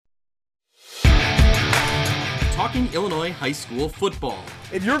talking Illinois high school football.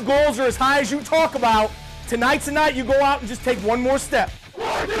 If your goals are as high as you talk about, tonight's the night you go out and just take one more step.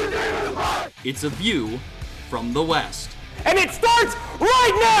 It's a view from the West. And it starts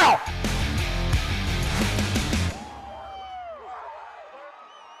right now!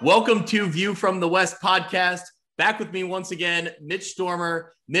 Welcome to View from the West podcast. Back with me once again, Mitch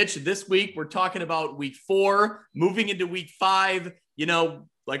Stormer. Mitch, this week we're talking about week 4, moving into week 5. You know,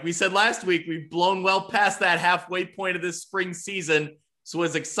 like we said last week, we've blown well past that halfway point of this spring season. So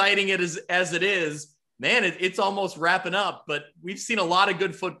as exciting as it is, man, it's almost wrapping up. But we've seen a lot of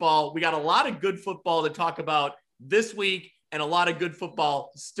good football. We got a lot of good football to talk about this week and a lot of good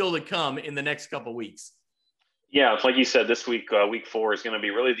football still to come in the next couple weeks. Yeah, like you said, this week, week 4 is going to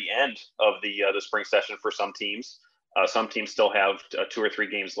be really the end of the spring session for some teams. Some teams still have 2 or 3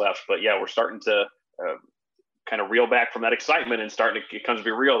 games left. But, yeah, we're starting to kind of reel back from that excitement and it comes to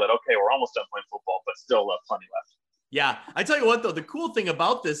be real that, okay, we're almost done playing football, but still plenty left. Yeah, I tell you what, though, the cool thing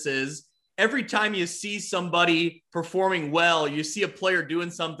about this is every time you see somebody performing well, you see a player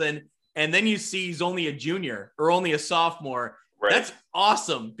doing something, and then you see he's only a junior or only a sophomore. Right. That's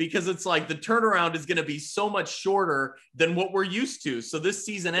awesome because it's like the turnaround is going to be so much shorter than what we're used to. So this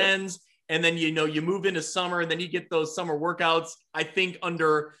season ends and then, you move into summer and then you get those summer workouts, I think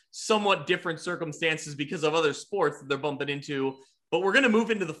under somewhat different circumstances because of other sports that they're bumping into, but we're going to move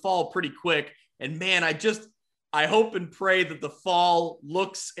into the fall pretty quick. And man, I hope and pray that the fall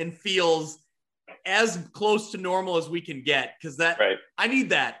looks and feels as close to normal as we can get. Cause I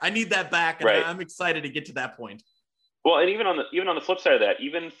need that back. And I'm excited to get to that point. Well, and even on the flip side of that,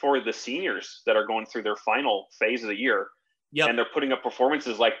 even for the seniors that are going through their final phase of the year, and they're putting up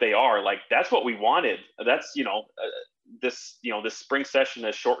performances like they are, like that's what we wanted. That's this spring session,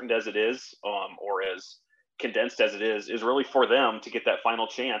 as shortened as it is, or as condensed as it is really for them to get that final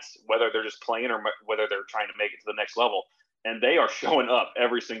chance, whether they're just playing or whether they're trying to make it to the next level. And they are showing up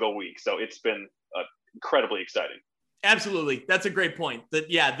every single week, so it's been incredibly exciting. Absolutely. That's a great point.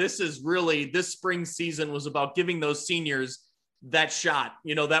 This spring season was about giving those seniors that shot,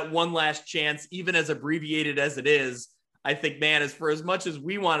 that one last chance, even as abbreviated as it is. I think, man, as much as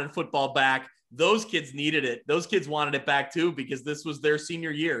we wanted football back, those kids needed it. Those kids wanted it back too, because this was their senior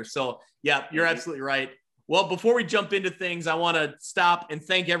year. So yeah, you're absolutely right. Well, before we jump into things, I want to stop and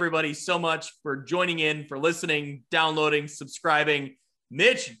thank everybody so much for joining in, for listening, downloading, subscribing.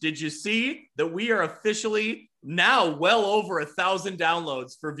 Mitch, did you see that we are officially now well over 1,000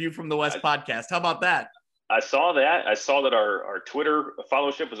 downloads for View from the West podcast? How about that? I saw that. I saw that our Twitter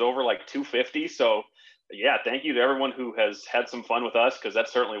followership was over like 250. So yeah, thank you to everyone who has had some fun with us, because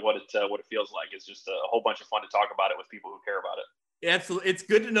that's certainly what it feels like. It's just a whole bunch of fun to talk about it with people who care about it. Absolutely. It's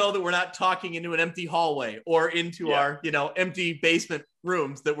good to know that we're not talking into an empty hallway or into our, empty basement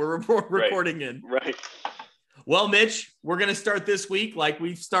rooms that we're recording in. Right. Well, Mitch, we're going to start this week like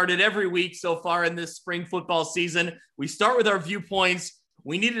we've started every week so far in this spring football season. We start with our viewpoints.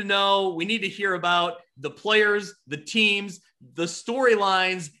 We need to hear about the players, the teams, the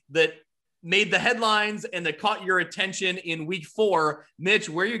storylines that made the headlines and that caught your attention in week 4. Mitch,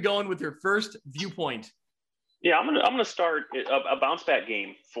 where are you going with your first viewpoint? Yeah, I'm gonna start a bounce back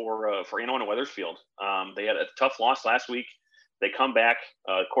game for Annawan and Wethersfield. They had a tough loss last week. They come back,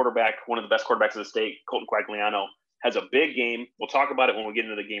 quarterback, one of the best quarterbacks of the state, Colton Quagliano, has a big game. We'll talk about it when we get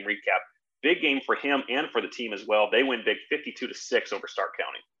into the game recap. Big game for him and for the team as well. They win big 52-6 over Stark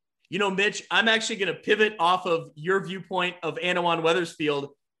County. Mitch, I'm actually going to pivot off of your viewpoint of Annawan Wethersfield,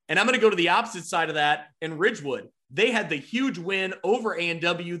 and I'm going to go to the opposite side of that in Ridgewood. They had the huge win over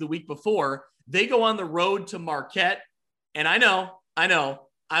A&W the week before. They go on the road to Marquette, and I know,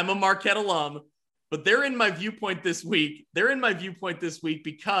 I'm a Marquette alum, but they're in my viewpoint this week.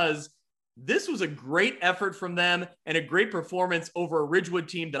 Because this was a great effort from them and a great performance over a Ridgewood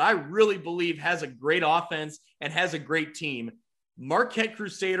team that I really believe has a great offense and has a great team. Marquette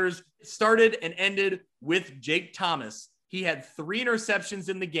Crusaders started and ended with Jake Thomas. He had 3 interceptions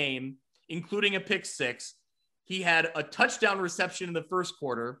in the game, including a pick 6. He had a touchdown reception in the first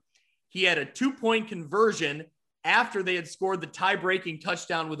quarter. He had a 2-point conversion after they had scored the tie-breaking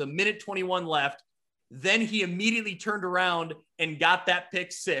touchdown with 1:21 left. Then he immediately turned around and got that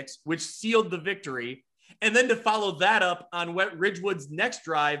pick 6, which sealed the victory. And then to follow that up on Ridgewood's next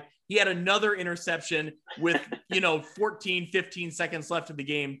drive, he had another interception with, 14, 15 seconds left of the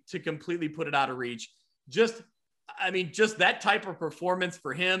game to completely put it out of reach. Just that type of performance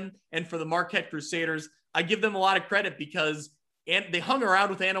for him and for the Marquette Crusaders, I give them a lot of credit because they hung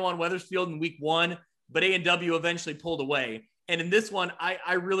around with Annawan Wethersfield in week 1, but A&W eventually pulled away. And in this one, I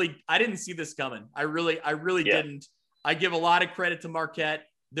didn't see this coming. I really didn't. I give a lot of credit to Marquette.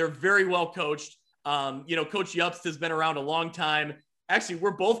 They're very well coached. Coach Yupst has been around a long time. Actually,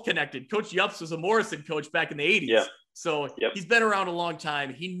 we're both connected. Coach Yupst was a Morrison coach back in the 80s. Yeah. So he's been around a long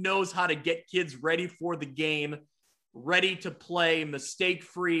time. He knows how to get kids ready for the game, ready to play,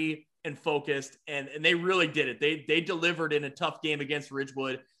 mistake-free and focused. And they really did it. They delivered in a tough game against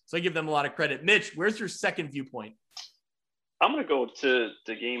Ridgewood. So I give them a lot of credit. Mitch, where's your second viewpoint? I'm going to go to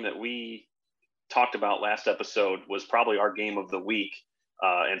the game that we talked about last episode was probably our game of the week.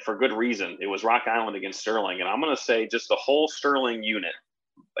 And for good reason. It was Rock Island against Sterling. And I'm going to say just the whole Sterling unit,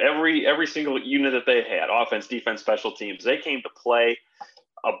 every single unit that they had, offense, defense, special teams, they came to play.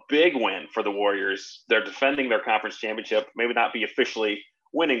 A big win for the Warriors. They're defending their conference championship, maybe not be officially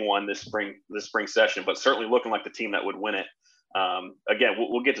winning one this spring session, but certainly looking like the team that would win it. Again,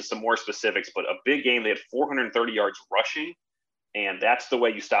 we'll get to some more specifics, but a big game. They had 430 yards rushing, and that's the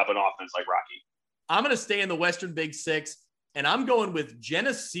way you stop an offense like Rocky. I'm going to stay in the Western Big Six. And I'm going with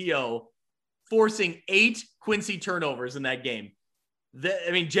Geneseo forcing 8 Quincy turnovers in that game.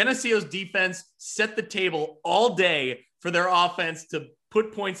 Geneseo's defense set the table all day for their offense to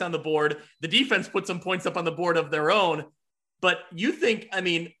put points on the board. The defense put some points up on the board of their own. But you think,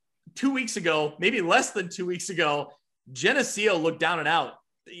 2 weeks ago, maybe less than 2 weeks ago, Geneseo looked down and out.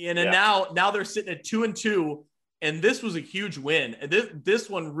 And now they're sitting at 2-2. And this was a huge win. And this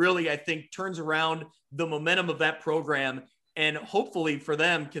one really, I think, turns around the momentum of that program. And hopefully for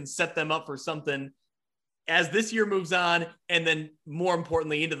them can set them up for something as this year moves on. And then more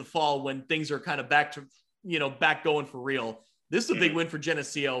importantly, into the fall when things are kind of back going for real. This is a big win for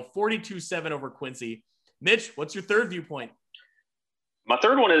Geneseo, 42-7 over Quincy. Mitch, what's your third viewpoint? My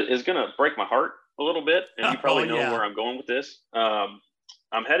third one is going to break my heart a little bit. And you probably know where I'm going with this. I'm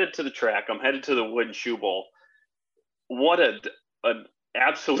headed to the track. I'm headed to the Wooden Shoe Bowl. What an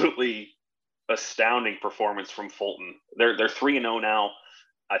absolutely astounding performance from Fulton. They're 3-0 now.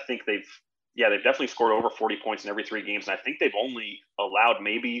 I think they've definitely scored over 40 points in every 3 games. And I think they've only allowed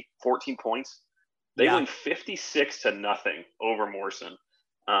maybe 14 points. They win 56-0 over Morrison.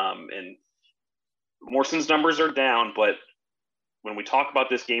 And Morrison's numbers are down, but when we talk about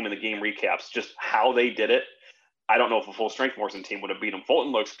this game and the game recaps, just how they did it, I don't know if a full strength Morrison team would have beat them.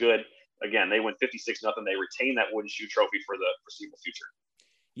 Fulton looks good. Again, they win 56-0. They retain that Wooden Shoe trophy for the foreseeable future.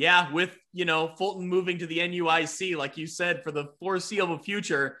 Yeah, with, Fulton moving to the NUIC, like you said, for the foreseeable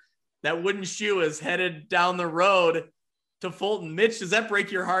future, that Wooden Shoe is headed down the road to Fulton. Mitch, does that break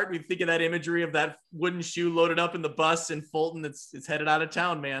your heart? We think of that imagery of that Wooden Shoe loaded up in the bus in Fulton. It's headed out of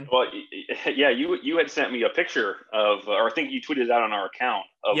town, man. Well, yeah, you had sent me a picture of, or I think you tweeted out on our account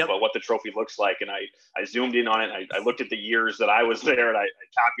of what the trophy looks like. And I zoomed in on it. I looked at the years that I was there and I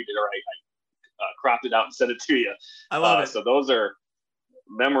copied it, or I cropped it out and sent it to you. I love it. So those are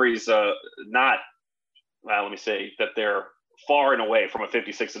memories, let me say that they're far and away from a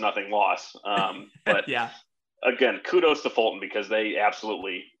 56-0 loss. But again, kudos to Fulton because they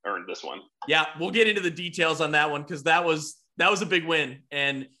absolutely earned this one. Yeah, we'll get into the details on that one because that was a big win.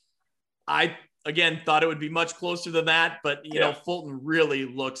 And I, again, thought it would be much closer than that. But, Fulton really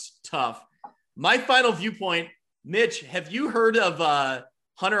looks tough. My final viewpoint, Mitch, have you heard of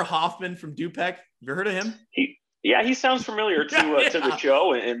Hunter Hoffman from Dupek? Have you heard of him? He sounds familiar to the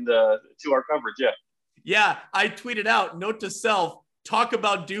show and to our coverage. Yeah. Yeah, I tweeted out, note to self, talk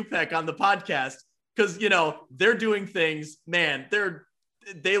about Dupek on the podcast because, they're doing things, man,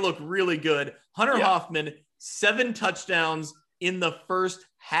 they look really good. Hunter Hoffman, 7 touchdowns in the first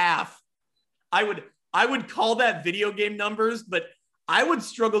half. I would call that video game numbers, but I would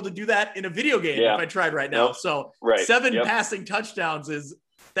struggle to do that in a video game if I tried right now. So 7 passing touchdowns is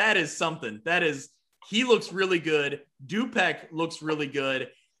something. He looks really good. Dupek looks really good.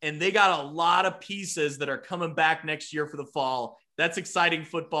 And they got a lot of pieces that are coming back next year for the fall. That's exciting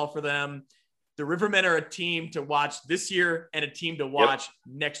football for them. The Rivermen are a team to watch this year and a team to watch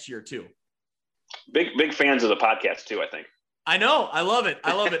next year too. Big fans of the podcast too, I think. I know. I love it.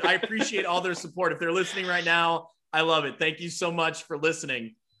 I appreciate all their support. If they're listening right now, I love it. Thank you so much for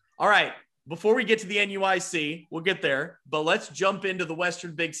listening. All right. Before we get to the NUIC, we'll get there, but let's jump into the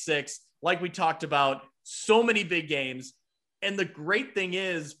Western Big Six. Like we talked about, so many big games. And the great thing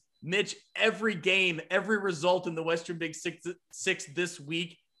is, Mitch, every game, every result in the Western Big Six this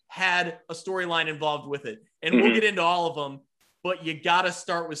week had a storyline involved with it. And we'll get into all of them, but you got to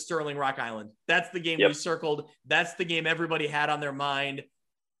start with Sterling Rock Island. That's the game we circled. That's the game everybody had on their mind.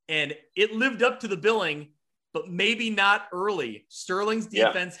 And it lived up to the billing, but maybe not early. Sterling's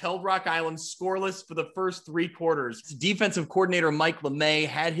defense held Rock Island scoreless for the first 3 quarters. Defensive coordinator Mike LeMay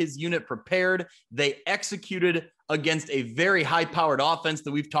had his unit prepared. They executed against a very high-powered offense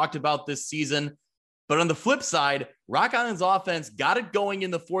that we've talked about this season. But on the flip side, Rock Island's offense got it going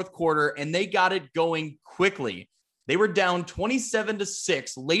in the fourth quarter, and they got it going quickly. They were down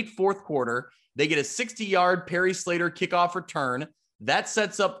 27-6 late fourth quarter. They get a 60-yard Perry Slater kickoff return. That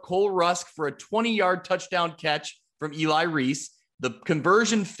sets up Cole Rusk for a 20-yard touchdown catch from Eli Reese. The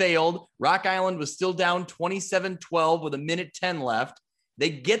conversion failed. Rock Island was still down 27-12 with 1:10 left.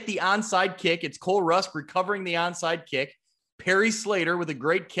 They get the onside kick. It's Cole Rusk recovering the onside kick. Perry Slater with a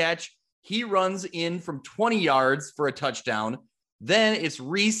great catch. He runs in from 20 yards for a touchdown. Then it's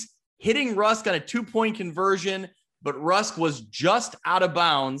Reese hitting Rusk on a 2-point conversion, but Rusk was just out of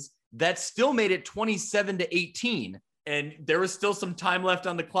bounds. That still made it 27-18. And there was still some time left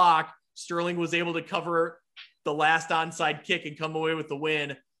on the clock. Sterling was able to cover the last onside kick and come away with the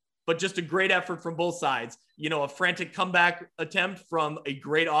win. But just a great effort from both sides. You know, a frantic comeback attempt from a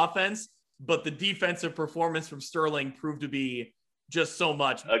great offense, but the defensive performance from Sterling proved to be just so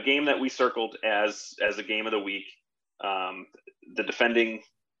much. A game that we circled as a game of the week. The defending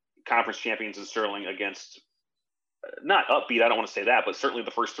conference champions in Sterling against, not upbeat, I don't want to say that, but certainly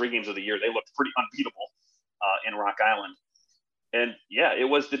the first 3 games of the year, they looked pretty unbeatable in Rock Island. And yeah, it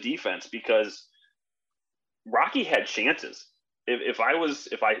was the defense, because Rocky had chances. If I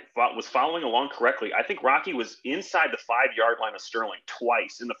was following along correctly, I think Rocky was inside the 5-yard line of Sterling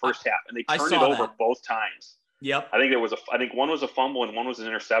twice in the first half, and they turned it over both times. Yep. I think one was a fumble and one was an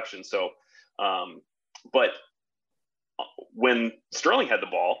interception. So, but when Sterling had the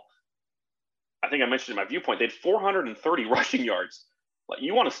ball, I think I mentioned in my viewpoint, they had 430 rushing yards. Like,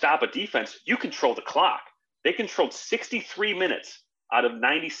 you want to stop a defense, you control the clock. They controlled 63 minutes out of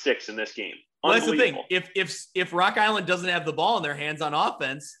 96 in this game. Well, that's the thing. If Rock Island doesn't have the ball in their hands on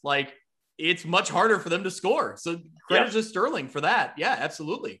offense, like, it's much harder for them to score. So credit to Sterling for that. Yeah,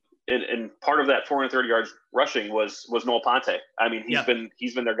 absolutely. And part of that 430 yards rushing was Noah Ponte. I mean,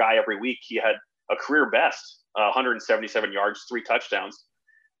 he's been their guy every week. He had a career best, 177 yards, 3 touchdowns.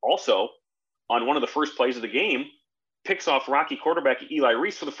 Also, on one of the first plays of the game, picks off Rocky quarterback Eli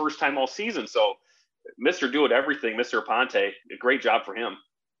Reese for the first time all season. So Mr. Do It Everything, Mr. Ponte, a great job for him.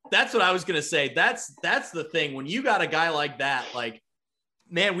 That's what I was going to say. That's the thing. When you got a guy like that, like,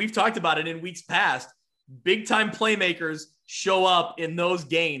 man, we've talked about it in weeks past. Big time playmakers show up in those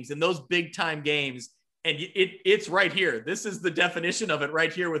games, in those big time games. And it's right here. This is the definition of it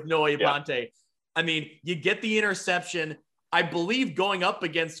right here with Noah Ponte. I mean, you get the interception, I believe, going up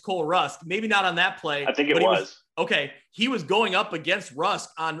against Cole Rusk. Maybe not on that play. I think it was. Okay. He was going up against Rusk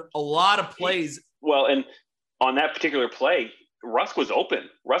on a lot of plays. Well, and on that particular play, Rusk was open.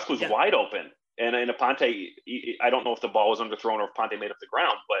 Rusk was wide open. And Ponte, I don't know if the ball was underthrown or if Ponte made up the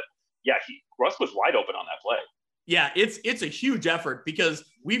ground, but yeah, Rusk was wide open on that play. Yeah, it's a huge effort, because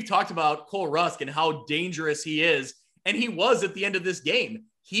we've talked about Cole Rusk and how dangerous he is. And he was at the end of this game.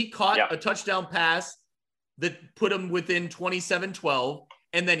 He caught a touchdown pass that put him within 27-12,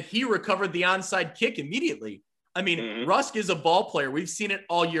 and then he recovered the onside kick immediately. I mean, Rusk is a ball player. We've seen it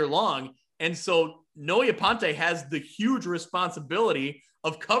all year long. And so Noah Ponte has the huge responsibility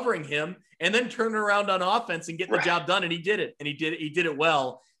of covering him and then turning around on offense and getting the job done. And he did it. And he did it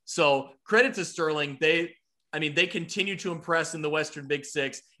well. So credit to Sterling. They continue to impress in the Western Big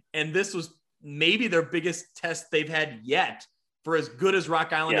Six. And this was maybe their biggest test they've had yet. For as good as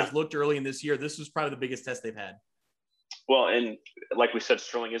Rock Island has looked early in this year, this was probably the biggest test they've had. Well, and like we said,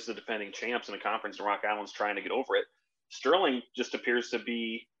 Sterling is the defending champs in the conference, and Rock Island's trying to get over it. Sterling just appears to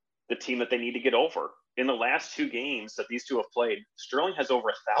be the team that they need to get over. In the last 2 games that these two have played, Sterling has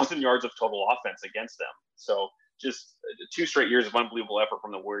over 1,000 yards of total offense against them. So just 2 straight years of unbelievable effort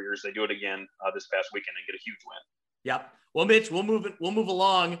from the Warriors. They do it again this past weekend and get a huge win. Yep. Well, Mitch, we'll move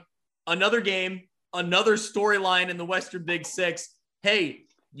along. Another game, another storyline in the Western Big Six. Hey,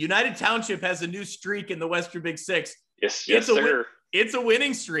 United Township has a new streak in the Western Big Six. Yes, sir. It's a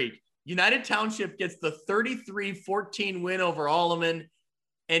winning streak. United Township gets the 33-14 win over Alleman,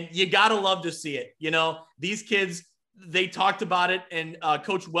 and you got to love to see it. You know, these kids, they talked about it, and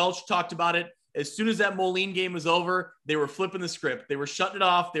Coach Welch talked about it. As soon as that Moline game was over, they were flipping the script. They were shutting it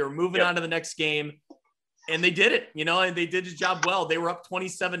off. They were moving on to the next game, and they did it, you know, and they did the job well. They were up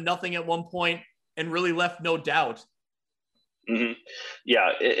 27-0 at one point and really left no doubt. Mm-hmm.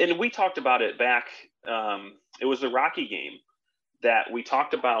 Yeah, and we talked about it back. It was the Rocky game that we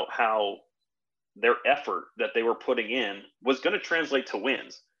talked about how their effort that they were putting in was going to translate to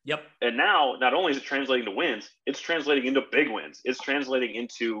wins. Yep. And now, not only is it translating to wins, it's translating into big wins. It's translating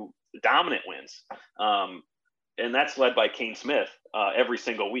into dominant wins. And that's led by Kane Smith every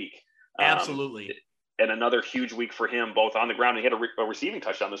single week. Absolutely. And another huge week for him, both on the ground. He had a receiving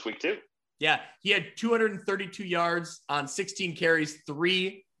touchdown this week too. Yeah, he had 232 yards on 16 carries,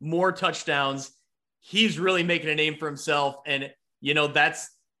 3 more touchdowns. he's really making a name for himself. And,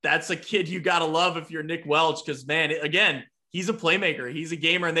 that's a kid you got to love if you're Nick Welch, because, man, again, he's a playmaker. He's a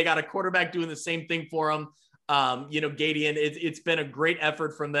gamer, and they got a quarterback doing the same thing for him. Gadian, it's been a great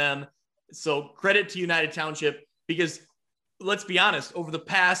effort from them. So credit to United Township, because let's be honest, over the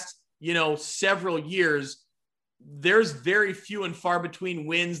past, several years, there's very few and far between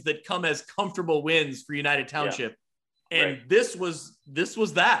wins that come as comfortable wins for United Township. Yeah. And right. This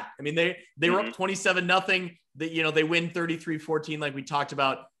was that. I mean, they were up 27-0. They win 33-14, like we talked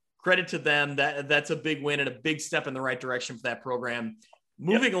about. Credit to them. That's a big win and a big step in the right direction for that program.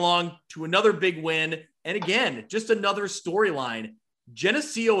 Moving along to another big win. And again, just another storyline.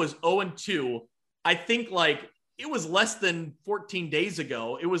 Geneseo is 0-2. I think it was less than 14 days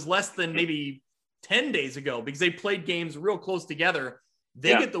ago. It was less than maybe 10 days ago, because they played games real close together.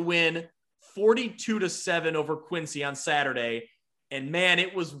 They get the win 42-7 over Quincy on Saturday. And man,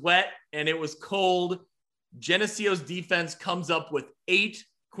 it was wet and it was cold. Geneseo's defense comes up with 8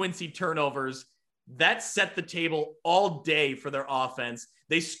 Quincy turnovers. That set the table all day for their offense.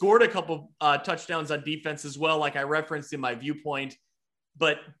 They scored a couple touchdowns on defense as well, like I referenced in my viewpoint,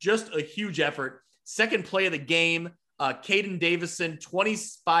 but just a huge effort. Second play of the game, Caden Davison,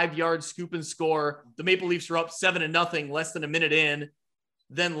 25-yard scoop and score. The Maple Leafs are up 7-0, less than a minute in.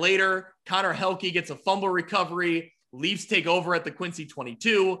 Then later, Connor Helke gets a fumble recovery. Leafs take over at the Quincy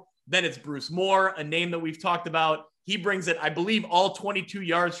 22. Then it's Bruce Moore, a name that we've talked about. He brings it, I believe, all 22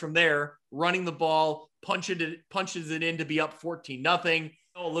 yards from there, running the ball, punches it in to be up 14-0.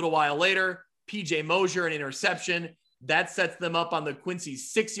 A little while later, PJ Mosier, an interception. That sets them up on the Quincy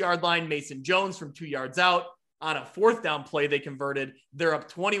 6-yard line. Mason Jones from 2 yards out on a 4th down play they converted. They're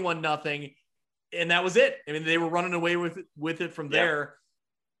up 21-0. And that was it. I mean, they were running away with it from there.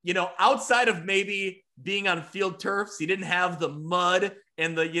 Outside of maybe being on field turfs, he didn't have the mud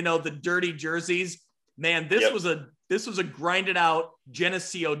and the dirty jerseys. Man, this was a grinded out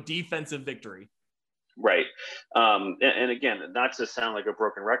Geneseo defensive victory. Right. And again, not to sound like a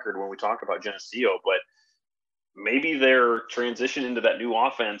broken record when we talk about Geneseo, but maybe their transition into that new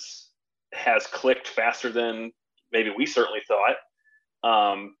offense has clicked faster than maybe we certainly thought,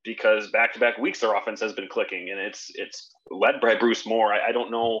 because back-to-back weeks their offense has been clicking, and it's led by Bruce Moore. I don't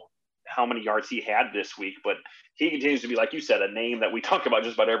know how many yards he had this week, but he continues to be, like you said, a name that we talk about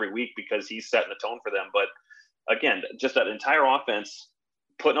just about every week because he's setting the tone for them. But again, just that entire offense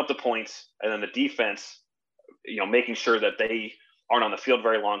putting up the points, and then the defense, making sure that they aren't on the field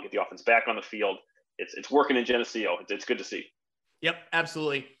very long, get the offense back on the field. It's working in Geneseo. It's good to see. Yep,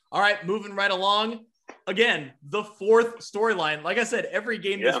 absolutely. All right, moving right along. Again, the 4th storyline. Like I said, every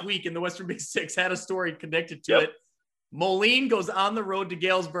game this week in the Western Big Six had a story connected to it. Moline goes on the road to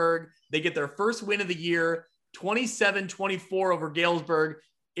Galesburg. They get their first win of the year, 27-24 over Galesburg.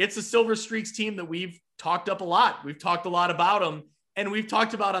 It's a Silver Streaks team that we've talked up a lot. We've talked a lot about them, and we've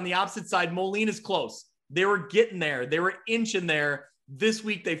talked about on the opposite side, Moline is close. They were getting there. They were inching there. This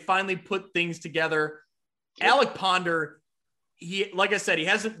week, they finally put things together. Alec Ponder, like I said,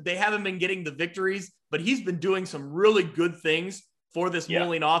 they haven't been getting the victories, but he's been doing some really good things for this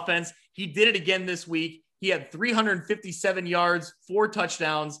Moline offense. He did it again this week. He had 357 yards, 4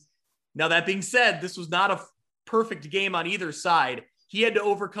 touchdowns. Now, that being said, this was not a perfect game on either side. He had to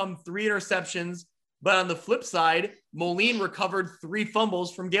overcome 3 interceptions, but on the flip side, Moline recovered 3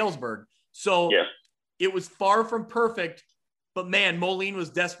 fumbles from Galesburg. So it was far from perfect, but man, Moline was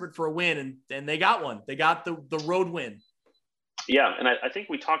desperate for a win, and they got one. They got the road win. Yeah, and I think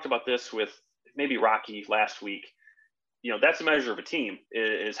we talked about this with maybe Rocky last week. That's a measure of a team,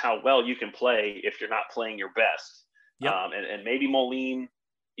 is how well you can play if you're not playing your best. Yep. And maybe Moline,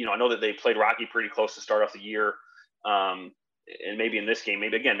 I know that they played Rocky pretty close to start off the year. And maybe in this game,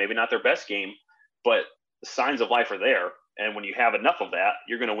 maybe not their best game, but the signs of life are there. And when you have enough of that,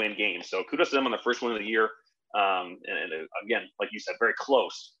 you're going to win games. So kudos to them on the first win of the year. And again, like you said, very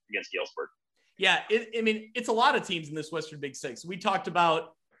close against Galesburg. Yeah, it's a lot of teams in this Western Big Six. We talked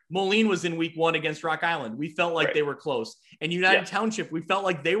about Moline was in week 1 against Rock Island. We felt like they were close. And United Township, we felt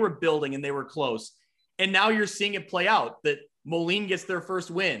like they were building and they were close. And now you're seeing it play out, that Moline gets their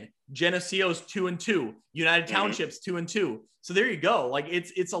first win. Geneseo's 2-2. United Township's 2-2. So there you go.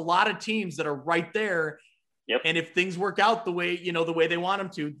 It's a lot of teams that are right there. Yep. And if things work out the way they want them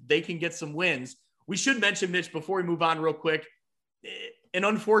to, they can get some wins. We should mention, Mitch, before we move on real quick, an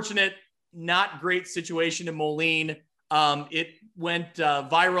unfortunate, not great situation in Moline. It went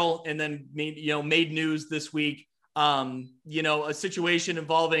viral and then made news this week. A situation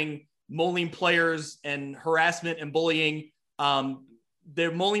involving Moline players and harassment and bullying.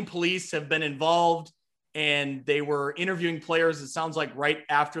 The Moline police have been involved. and they were interviewing players, it sounds like right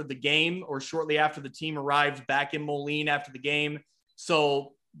after the game or shortly after the team arrived back in Moline after the game.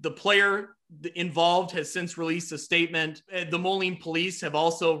 So the player involved has since released a statement. The Moline police have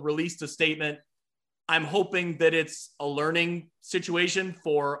also released a statement. I'm hoping that it's a learning situation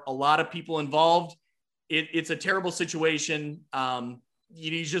for a lot of people involved. It's a terrible situation.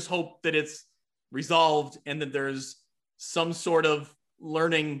 You just hope that it's resolved and that there's some sort of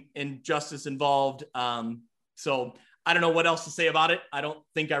learning and justice involved. So I don't know what else to say about it. I don't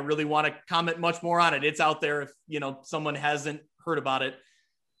think I really want to comment much more on it. It's out there if, someone hasn't heard about it.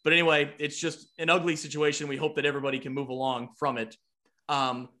 But anyway, it's just an ugly situation. We hope that everybody can move along from it.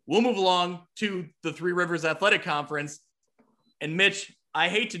 We'll move along to the Three Rivers Athletic Conference. And Mitch, I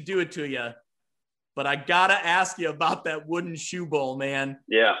hate to do it to you, but I got to ask you about that Wooden Shoe Bowl, man.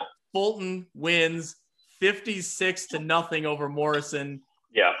 Yeah. Fulton wins 56-0 over Morrison.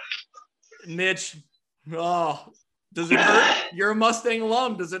 Yeah. Mitch, does it hurt? You're a Mustang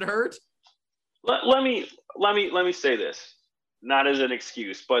alum. Does it hurt? Let me say this, not as an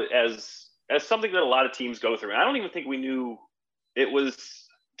excuse, but as something that a lot of teams go through. And I don't even think we knew it was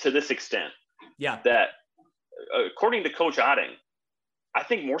to this extent. Yeah. That according to Coach Otting, I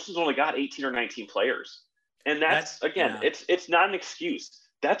think Morrison's only got 18 or 19 players. And that's again, yeah. It's not an excuse.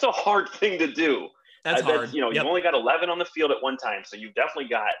 That's a hard thing to do. That's hard. You've only got 11 on the field at one time. So you've definitely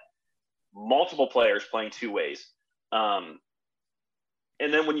got multiple players playing two ways. And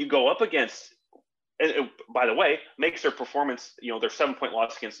then when you go up against, and it, by the way, makes their performance, their 7-point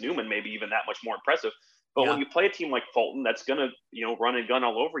loss against Newman, maybe even that much more impressive. But when you play a team like Fulton, that's going to, run and gun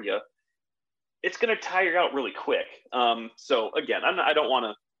all over you, it's going to tire you out really quick. So again, I don't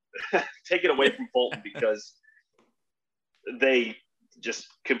want to take it away from Fulton because they just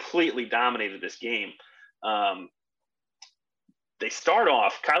completely dominated this game. They start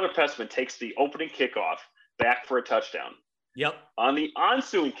off, Kyler Pessman takes the opening kickoff back for a touchdown. Yep. On the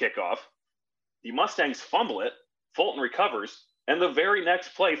ensuing kickoff, the Mustangs fumble it, Fulton recovers, and the very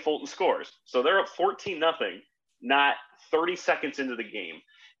next play, Fulton scores. So they're up 14-0, not 30 seconds into the game.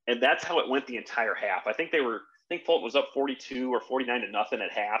 And that's how it went the entire half. I think Fulton was up 42 or 49-0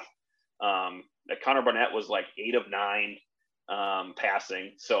 at half. Connor Barnett was like 8 of 9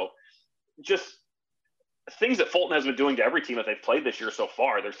 passing. So just things that Fulton has been doing to every team that they've played this year so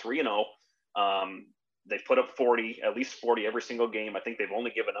far. They're 3-0. They've put up 40, at least 40 every single game. I think they've only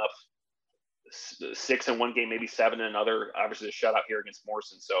given up 6 in one game, maybe 7 in another. Obviously, a shutout here against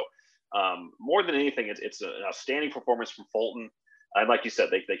Morrison. So more than anything, it's an outstanding performance from Fulton. And like you said,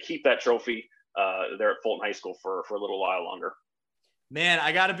 they keep that trophy there at Fulton High School for a little while longer. Man,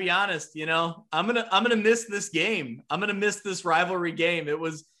 I got to be honest. I'm gonna miss this game. I'm gonna miss this rivalry game. It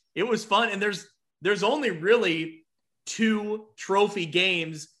was fun, and there's only really 2 trophy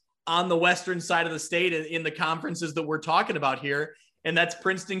games on the western side of the state in the conferences that we're talking about here. And that's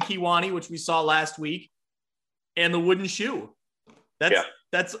Princeton Kewanee, which we saw last week, and the Wooden Shoe.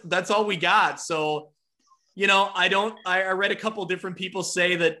 That's all we got. So, I read a couple different people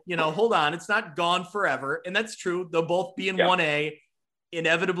say that, hold on, it's not gone forever. And that's true. They'll both be in 1A.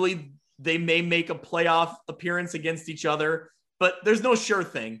 Inevitably, they may make a playoff appearance against each other, but there's no sure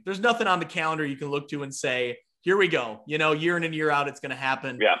thing. There's nothing on the calendar you can look to and say, here we go. Year in and year out, it's going to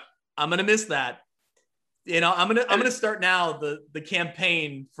happen. Yeah. I'm going to miss that. I'm gonna start now the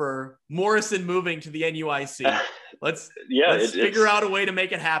campaign for Morrison moving to the NUIC. Let's figure out a way to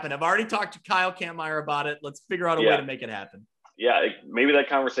make it happen. I've already talked to Kyle Kampmeyer about it. Let's figure out a way to make it happen. Yeah, maybe that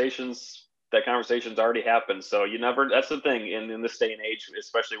conversation's already happened. So that's the thing in this day and age,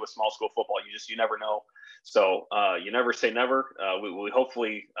 especially with small school football, you never know. So you never say never. We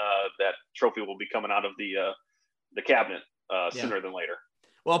hopefully that trophy will be coming out of the cabinet sooner than later.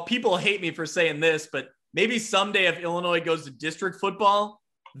 Well, people hate me for saying this, but maybe someday if Illinois goes to district football,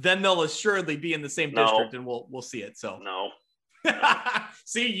 then they'll assuredly be in the same district and we'll see it. So no.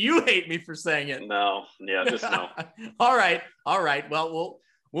 See, you hate me for saying it. No. Yeah, just no. All right. Well,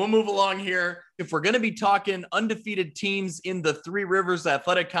 we'll move along here. If we're going to be talking undefeated teams in the Three Rivers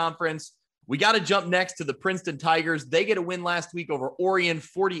Athletic Conference, we got to jump next to the Princeton Tigers. They get a win last week over Orion,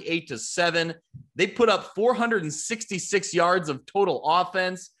 48-7. They put up 466 yards of total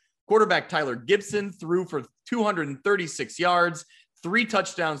offense. Quarterback Tyler Gibson threw for 236 yards, 3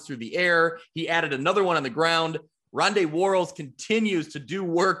 touchdowns through the air. He added another one on the ground. Rondé Worrells continues to do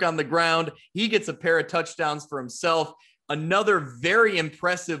work on the ground. He gets a pair of touchdowns for himself. Another very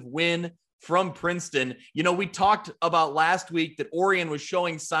impressive win from Princeton. We talked about last week that Orion was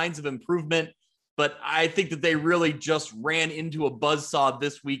showing signs of improvement, but I think that they really just ran into a buzzsaw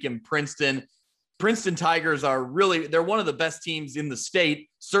this week in Princeton. Princeton Tigers they're one of the best teams in the state,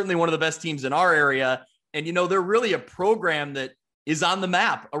 certainly one of the best teams in our area. And, they're really a program that is on the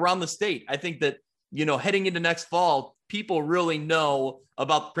map around the state. I think that, heading into next fall, people really know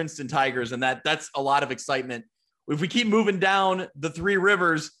about the Princeton Tigers, and that's a lot of excitement. If we keep moving down the Three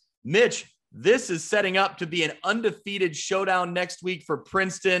Rivers, Mitch, this is setting up to be an undefeated showdown next week for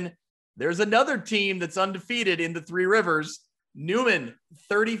Princeton. There's another team that's undefeated in the Three Rivers. Newman,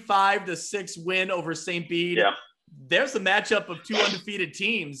 35-6 win over St. Bede. Yeah. There's a matchup of two undefeated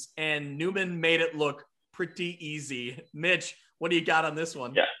teams, and Newman made it look pretty easy. Mitch, what do you got on this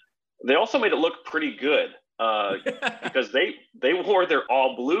one? Yeah, they also made it look pretty good because they wore their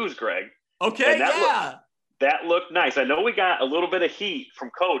all blues, Greg. Okay, that looked nice. I know we got a little bit of heat from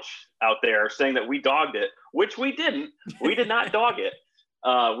Coach out there saying that we dogged it, which we didn't. We did not dog it.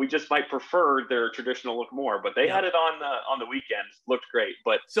 We just might prefer their traditional look more, but they had it on the weekend. Looked great.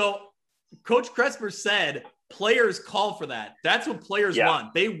 But so Coach Kresper said players call for that. That's what players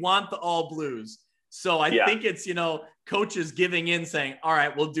want. They want the all blues. So I think it's, coaches giving in saying, all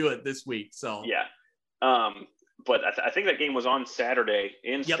right, we'll do it this week. So but I think that game was on Saturday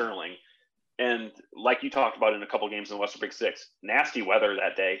in Sterling. And like you talked about in a couple games in the Western Big Six, nasty weather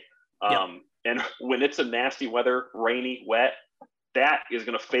that day. And when it's a nasty weather, rainy, wet, that is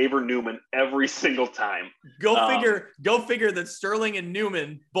going to favor Newman every single time. Go figure that Sterling and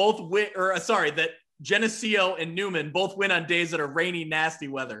Newman both win, that Geneseo and Newman both win on days that are rainy, nasty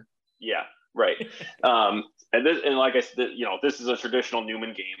weather. Yeah, right. And like I said, this is a traditional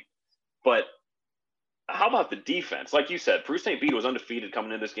Newman game. But how about the defense? Like you said, Peru St. Bede was undefeated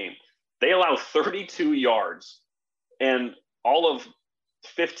coming into this game. They allow 32 yards, and all of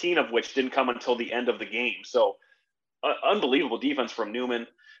 15 of which didn't come until the end of the game. So unbelievable defense from Newman.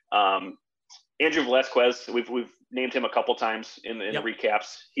 Andrew Velasquez, we've named him a couple times in the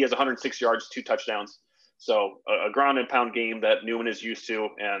recaps. He has 106 yards, 2 touchdowns. So a ground and pound game that Newman is used to,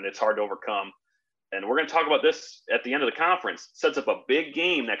 and it's hard to overcome. And we're going to talk about this at the end of the conference. Sets up a big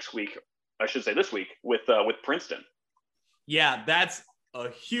game next week. I should say this week with Princeton. Yeah, that's a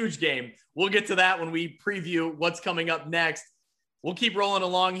huge game. We'll get to that when we preview what's coming up next. We'll keep rolling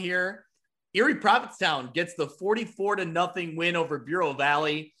along here. Erie Prophetstown gets the 44-0 win over Bureau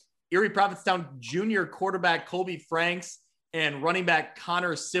Valley. Erie Prophetstown junior quarterback Colby Franks and running back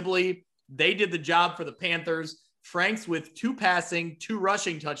Connor Sibley, they did the job for the Panthers. Franks with 2 passing, 2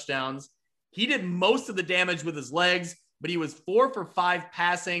 rushing touchdowns. He did most of the damage with his legs, but he was 4 for 5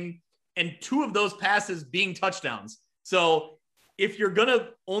 passing, and 2 of those passes being touchdowns. So if you're going to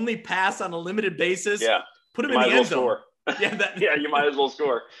only pass on a limited basis, put him in the end zone. You might as well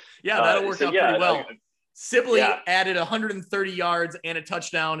score. That'll work out pretty well. Sibley added 130 yards and a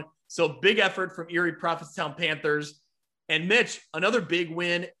touchdown. So big effort from Erie Prophetstown Panthers. And Mitch, another big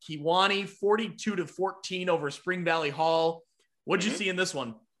win. Kewanee 42-14 over Spring Valley Hall. What'd you see in this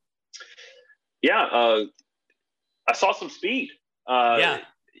one? I saw some speed.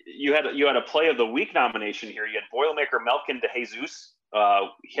 You had a play of the week nomination here. You had Boilermaker Melkin de Jesus.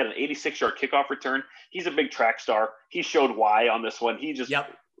 He had an 86-yard kickoff return. He's a big track star. He showed why on this one. He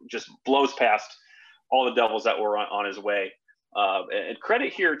just blows past all the devils that were on his way. And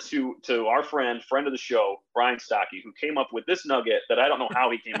credit here to our friend of the show, Brian Stockey, who came up with this nugget that I don't know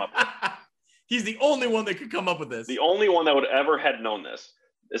how he came up with. He's the only one that could come up with this. The only one that would ever had known this.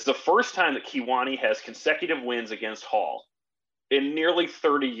 It's the first time that Kewanee has consecutive wins against Hall in nearly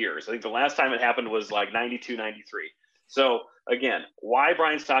 30 years. I think the last time it happened was like 92, 93. So again, why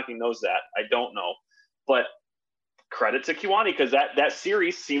Brian Stocking knows that, I don't know. But credit to Kewanee because that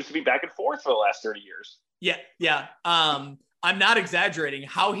series seems to be back and forth for the last 30 years. Yeah. I'm not exaggerating.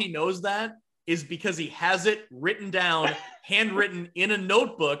 How he knows that is because he has it written down, handwritten in a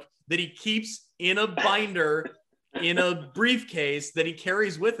notebook that he keeps in a binder, in a briefcase that he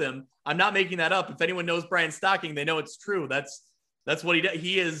carries with him. I'm not making that up. If anyone knows Brian Stocking, they know it's true. That's what he does.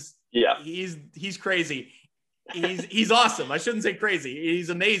 He is. Yeah. He's crazy. He's awesome. I shouldn't say crazy. He's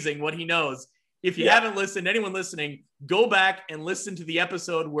amazing what he knows. If you haven't listened, anyone listening, go back and listen to the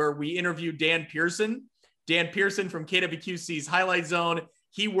episode where we interviewed Dan Pearson. Dan Pearson from KWQC's Highlight Zone.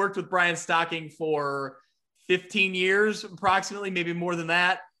 He worked with Brian Stocking for 15 years, approximately, maybe more than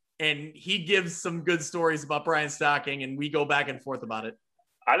that. And he gives some good stories about Brian Stocking, and we go back and forth about it.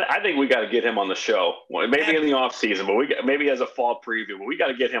 I think we got to get him on the show. Maybe in the off season, but maybe as a fall preview, but we got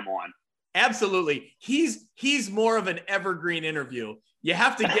to get him on. Absolutely. He's more of an evergreen interview. You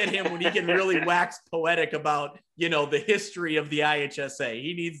have to get him when he can really wax poetic about, the history of the IHSA.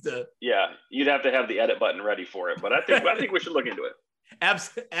 He needs to. Yeah, you'd have to have the edit button ready for it, but I think we should look into it.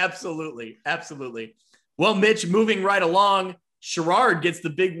 Absolutely. Well, Mitch, moving right along, Sherrard gets the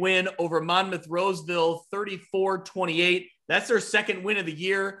big win over Monmouth Roseville, 34-28. That's their second win of the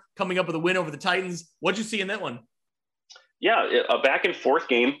year, coming up with a win over the Titans. What'd you see in that one? Yeah, a back and forth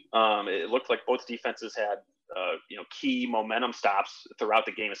game. It looked like both defenses had key momentum stops throughout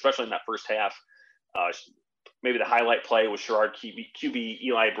the game, especially in that first half. Maybe the highlight play was Sherrard QB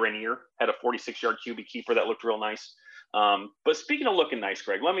Eli Branier had a 46-yard QB keeper that looked real nice. But speaking of looking nice,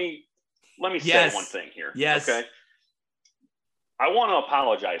 Greg, let me say one thing here. Yes. Okay. I want to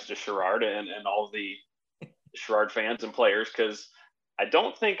apologize to Sherrard and all the Sherrard fans and players, because I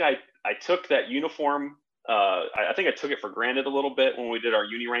don't think I took that uniform. I think I took it for granted a little bit when we did our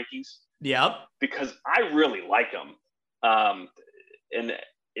uni rankings. Yep. Because I really like them. And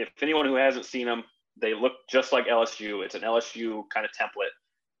if anyone who hasn't seen them, they look just like LSU. It's an LSU kind of template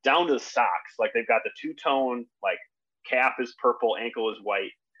down to the socks. Like they've got the two-tone, like calf is purple, ankle is white.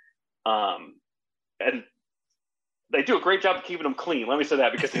 And they do a great job of keeping them clean. Let me say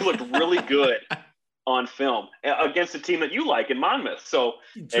that, because they looked really good on film against a team that you like in Monmouth. So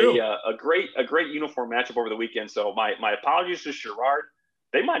a great uniform matchup over the weekend. So my apologies to Sherrard.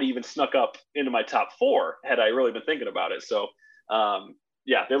 They might have even snuck up into my top 4 had I really been thinking about it. So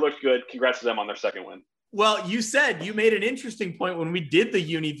they looked good. Congrats to them on their second win. Well, you made an interesting point when we did the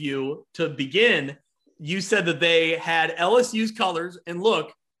uni view to begin. You said that they had LSU's colors and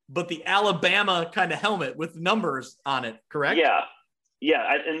look, but the Alabama kind of helmet with numbers on it, correct? Yeah.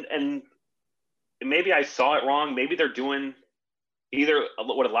 And maybe I saw it wrong. Maybe they're doing either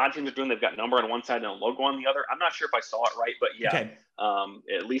what a lot of teams are doing. They've got number on one side and a logo on the other. I'm not sure if I saw it right, but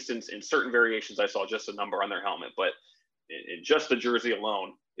at least in certain variations, I saw just a number on their helmet. But in just the jersey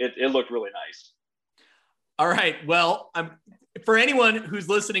alone, it looked really nice. All right. Well, for anyone who's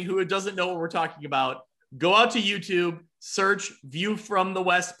listening who doesn't know what we're talking about, go out to YouTube, search View from the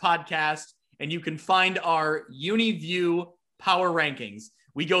West podcast, and you can find our UniView power rankings.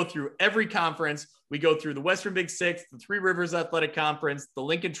 We go through every conference. We go through the Western Big Six, the Three Rivers Athletic Conference, the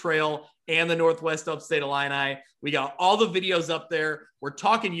Lincoln Trail, and the Northwest Upstate Illini. We got all the videos up there. We're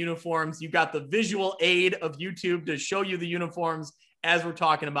talking uniforms. You got the visual aid of YouTube to show you the uniforms as we're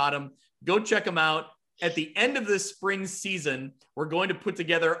talking about them. Go check them out. At the end of this spring season, we're going to put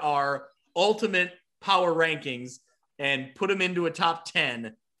together our ultimate power rankings and put them into a top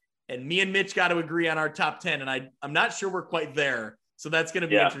 10. And me and Mitch got to agree on our top 10. And I'm not sure we're quite there. So that's going to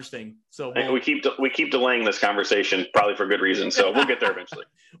be interesting. So we keep delaying this conversation, probably for good reason. So we'll get there eventually.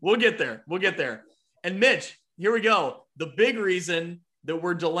 We'll get there. And Mitch, here we go. The big reason that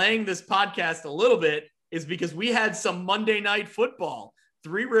we're delaying this podcast a little bit is because we had some Monday night football.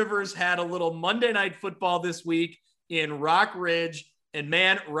 Three Rivers had a little Monday night football this week in Rock Ridge. And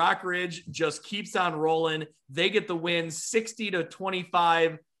man, Rock Ridge just keeps on rolling. They get the win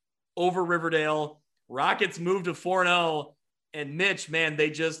 60-25 over Riverdale. Rockets move to 4-0. And Mitch, man,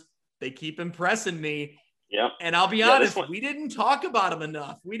 they keep impressing me. Yeah. And I'll be honest, we didn't talk about them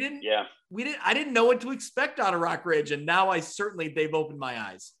enough. I didn't know what to expect out of Rock Ridge. And now they've opened my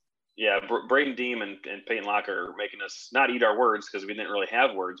eyes. Yeah. Braden Deem and Peyton Locker are making us not eat our words because we didn't really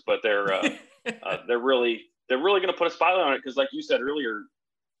have words, but they're really going to put a spotlight on it. Cause like you said earlier,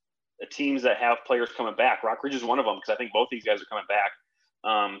 the teams that have players coming back, Rock Ridge is one of them. Cause I think both these guys are coming back.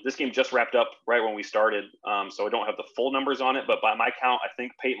 This game just wrapped up right when we started, so I don't have the full numbers on it, but by my count, I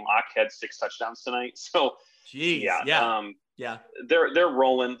think Peyton Locke had 6 touchdowns tonight. So, they're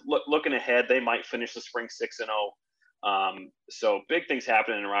rolling. Looking ahead, they might finish the spring 6-0. So big things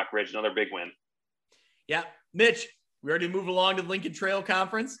happening in Rock Ridge. Another big win. Yeah, Mitch, we already moved along to the Lincoln Trail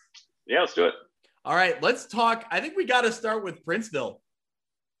Conference. Yeah, let's do it. All right, let's talk. I think we got to start with Princeville.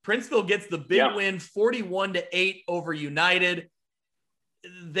 Princeville gets the big win, 41-8 over United.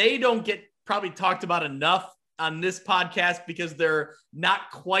 They don't get probably talked about enough on this podcast because they're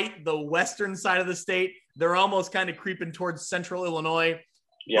not quite the western side of the state. They're almost kind of creeping towards central Illinois.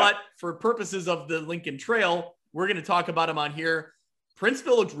 Yeah. But for purposes of the Lincoln Trail, we're going to talk about them on here.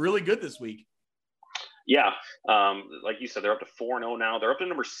 Princeville looked really good this week. Yeah. Like you said, they're up to 4-0 now. They're up to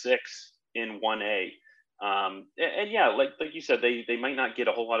number 6 in 1A. Like you said, they might not get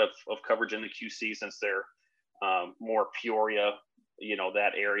a whole lot of coverage in the QC since they're more Peoria,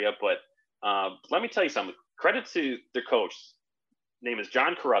 that area. But let me tell you something. Credit to their coach. Name is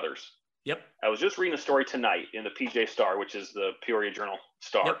John Carruthers. Yep. I was just reading a story tonight in the PJ Star, which is the Peoria Journal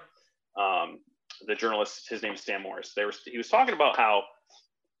Star. Yep. The journalist, his name is Sam Morris. He was talking about how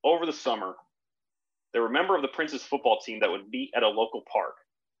over the summer, they were a member of the Prince's football team that would meet at a local park.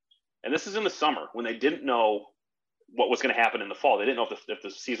 And this is in the summer when they didn't know what was going to happen in the fall. They didn't know if the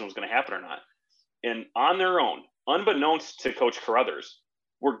season was going to happen or not. And on their own, unbeknownst to Coach Carruthers,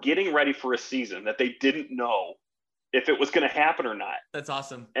 were getting ready for a season that they didn't know if it was going to happen or not. That's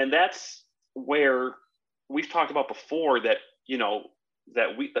awesome. And that's where we've talked about before that,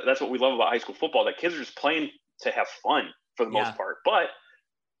 that's what we love about high school football, that kids are just playing to have fun for the most part. But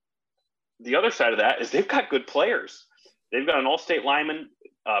the other side of that is they've got good players. They've got an all-state lineman,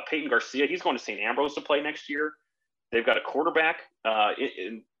 Peyton Garcia. He's going to St. Ambrose to play next year. They've got a quarterback.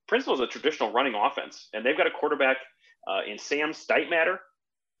 Princeton is a traditional running offense, and they've got a quarterback in Sam Streetmatter,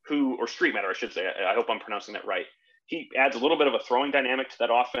 Streetmatter, I should say. I hope I'm pronouncing that right. He adds a little bit of a throwing dynamic to that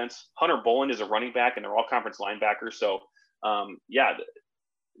offense. Hunter Boland is a running back, and they're all conference linebackers. So,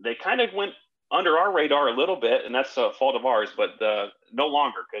 they kind of went under our radar a little bit, and that's a fault of ours, but no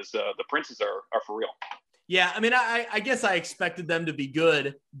longer, because the Princes are for real. Yeah, I mean, I guess I expected them to be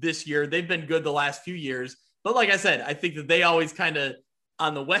good this year. They've been good the last few years. But like I said, I think that they always kind of,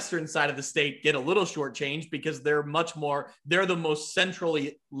 on the western side of the state, get a little shortchanged because they're the most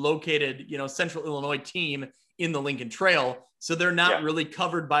centrally located, Central Illinois team in the Lincoln Trail. So they're not really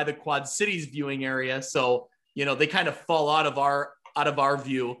covered by the Quad Cities viewing area. So, they kind of fall out of our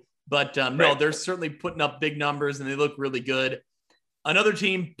view. But no, they're certainly putting up big numbers, and they look really good. Another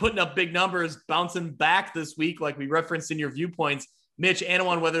team putting up big numbers, bouncing back this week, like we referenced in your viewpoints. Mitch,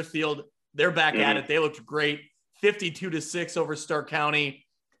 Anawan Wethersfield, they're back at it. They looked great. 52-6 over Stark County.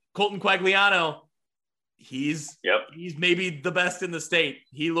 Colton Quagliano, he's maybe the best in the state.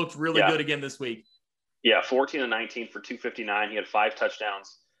 He looked really good again this week. Yeah, 14-19 for 259. He had 5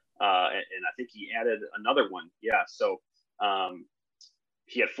 touchdowns, and I think he added another one. Yeah, so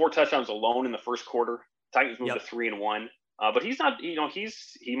he had 4 touchdowns alone in the first quarter. Titans moved to 3-1. But he's not,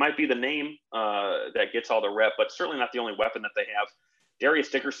 he might be the name that gets all the rep, but certainly not the only weapon that they have. Darius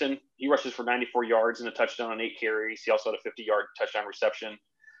Dickerson, he rushes for 94 yards and a touchdown on 8 carries. He also had a 50-yard touchdown reception.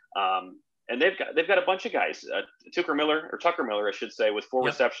 And they've got a bunch of guys. Tucker Miller, I should say, with 4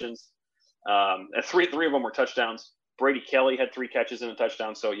 receptions. And three of them were touchdowns. Brady Kelly had 3 catches and a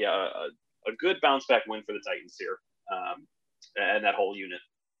touchdown. So yeah, a good bounce back win for the Titans here, and that whole unit.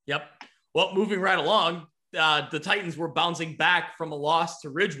 Yep. Well, moving right along, the Titans were bouncing back from a loss to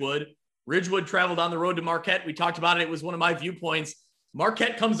Ridgewood. Ridgewood traveled on the road to Marquette. We talked about it. It was one of my viewpoints.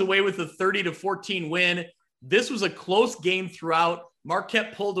 Marquette comes away with a 30-14 win. This was a close game throughout.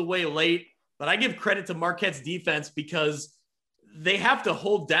 Marquette pulled away late, but I give credit to Marquette's defense because they have to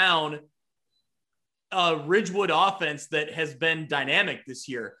hold down a Ridgewood offense that has been dynamic this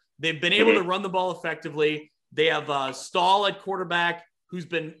year. They've been able to run the ball effectively. They have Stahl at quarterback, who's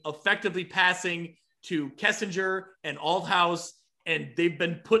been effectively passing to Kessinger and Althouse, and they've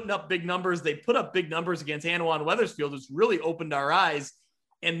been putting up big numbers. They put up big numbers against Anawan Wethersfield, which really opened our eyes.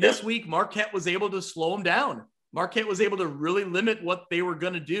 And this week, Marquette was able to slow them down. Marquette was able to really limit what they were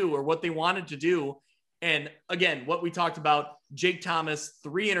going to do or what they wanted to do. And again, what we talked about, Jake Thomas,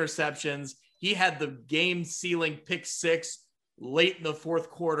 3 interceptions. He had the game-sealing pick 6 late in the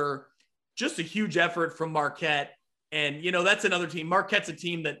fourth quarter. Just a huge effort from Marquette. And, that's another team. Marquette's a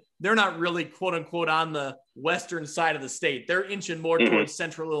team that they're not really, quote unquote, on the western side of the state. They're inching more towards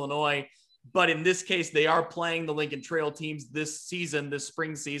central Illinois. But in this case, they are playing the Lincoln Trail teams this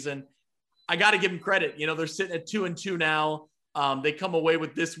spring season. I got to give them credit. They're sitting at 2-2 now. They come away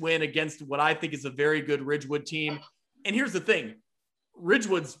with this win against what I think is a very good Ridgewood team. And here's the thing.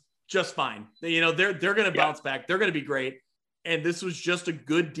 Ridgewood's just fine. They're going to bounce back. They're going to be great. And this was just a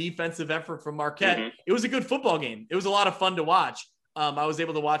good defensive effort from Marquette. It was a good football game. It was a lot of fun to watch. I was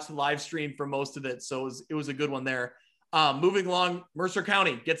able to watch the live stream for most of it. So it was a good one there. Moving along, Mercer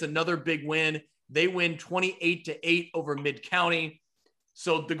County gets another big win. They win 28-8 over Mid-County.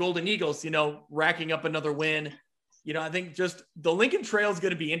 So the Golden Eagles, racking up another win. I think just the Lincoln Trail is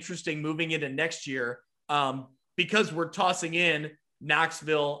going to be interesting moving into next year because we're tossing in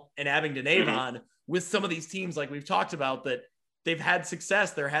Knoxville and Abingdon Avon with some of these teams like we've talked about that they've had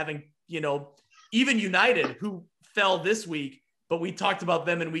success. They're having, even United, who fell this week, but we talked about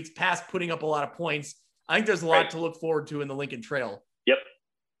them in weeks past putting up a lot of points. I think there's a lot to look forward to in the Lincoln Trail. Yep.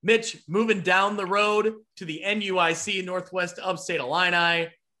 Mitch, moving down the road to the NUIC, Northwest Upstate Illini.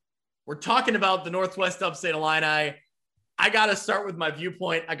 We're talking about the Northwest Upstate Illini. I got to start with my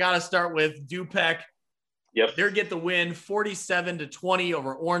viewpoint. I got to start with Dupec. Yep. They get the win 47-20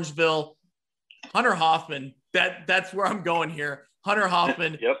 over Orangeville. Hunter Hoffman, that's where I'm going here. Hunter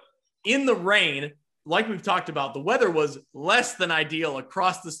Hoffman in the rain, like we've talked about, the weather was less than ideal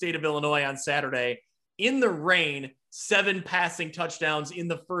across the state of Illinois on Saturday. In the rain, 7 passing touchdowns in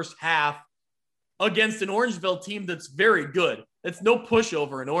the first half against an Orangeville team that's very good. It's no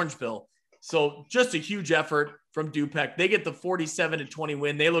pushover in Orangeville. So just a huge effort from Dupec. They get the 47-20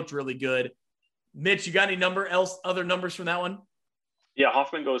 win. They looked really good. Mitch, you got any other numbers from that one? Yeah,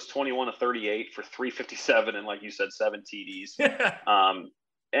 Hoffman goes 21 to 38 for 357 and, like you said, 7 TDs.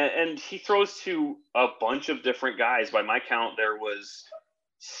 And he throws to a bunch of different guys. By my count, there was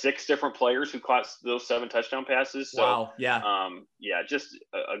 6 different players who caught those 7 touchdown passes. So, wow, yeah, just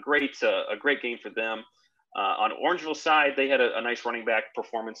a great game for them. On Orangeville side, they had a nice running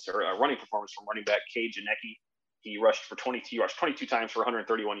performance from running back Cade Janecki. He rushed for 22 yards, 22 times for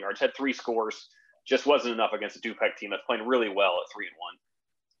 131 yards, had 3 scores. Just wasn't enough against a Dupec team that's playing really well at 3-1.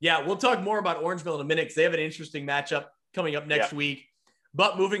 Yeah, we'll talk more about Orangeville in a minute because they have an interesting matchup coming up next week.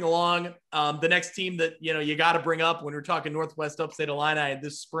 But moving along, the next team that you got to bring up when we're talking Northwest Upstate Illini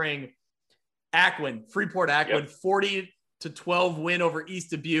this spring, Freeport Aquin, 40-12 win over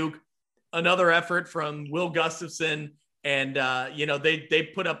East Dubuque. Another effort from Will Gustafson, and they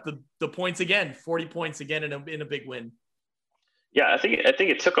put up the points again, 40 points again in a big win. Yeah, I think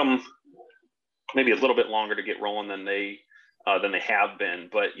it took them maybe a little bit longer to get rolling than they have been,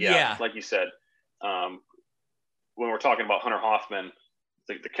 but like you said, when we're talking about Hunter Hoffman,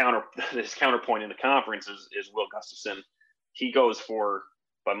 his counterpoint in the conference is Will Gustafson. He goes for,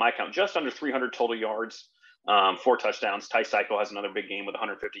 by my count, just under 300 total yards, 4 touchdowns. Ty Seiko has another big game with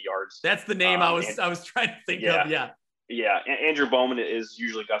 150 yards. That's the name I was trying to think of. Yeah. Andrew Bowman is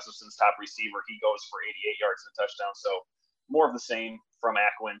usually Gustafson's top receiver. He goes for 88 yards and a touchdown. So more of the same from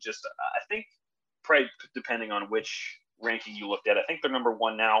Aquin. Just I think, probably depending on which ranking you looked at, I think they're number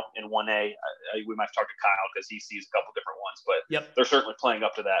 1 now in 1A. We might talk to Kyle because he sees a couple different ones, but they're certainly playing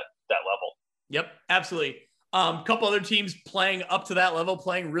up to that level. Yep, absolutely. A couple other teams playing up to that level,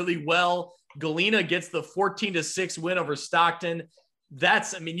 playing really well. Galena gets the 14-6 win over Stockton.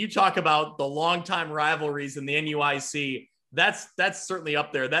 You talk about the longtime rivalries in the NUIC. That's certainly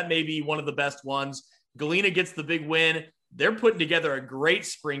up there. That may be one of the best ones. Galena gets the big win. They're putting together a great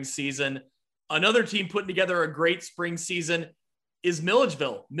spring season. Another team putting together a great spring season is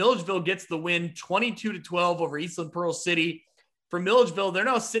Milledgeville. Milledgeville gets the win 22-12 over Eastland Pearl City. For Milledgeville, they're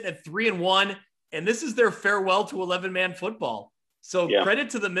now sitting at 3-1, and this is their farewell to 11-man football. So credit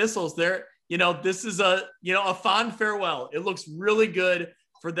to the Missiles. This is a fond farewell. It looks really good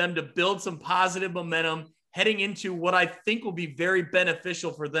for them to build some positive momentum heading into what I think will be very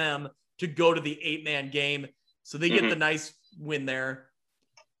beneficial for them to go to the 8-man game. So they get the nice win there.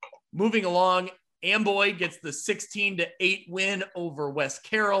 Moving along, Amboy gets the 16-8 win over West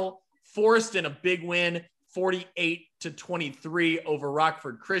Carroll. Forest in a big win, 48-23 over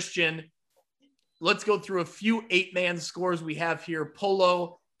Rockford Christian. Let's go through a few 8-man scores we have here.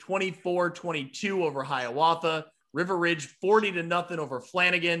 Polo, 24-22 over Hiawatha. River Ridge, 40-0 over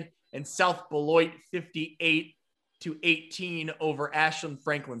Flanagan. And South Beloit, 58-18 over Ashland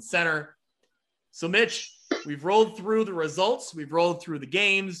Franklin Center. So, Mitch, we've rolled through the results. We've rolled through the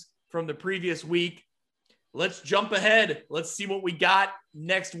games from the previous week. Let's jump ahead. Let's see what we got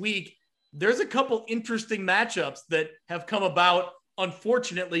next week. There's a couple interesting matchups that have come about,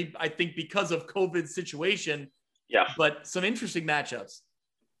 unfortunately, I think because of COVID situation. Yeah. But some interesting matchups.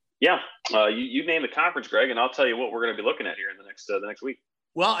 Yeah. You name the conference, Greg, and I'll tell you what we're going to be looking at here in the next week.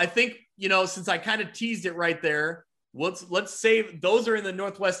 Well, I think, since I kind of teased it right there, let's save those are in the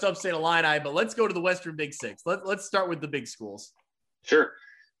Northwest Upstate Illini, but let's go to the Western Big Six. Let's start with the big schools. Sure.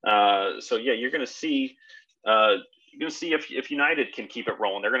 You're going to see if United can keep it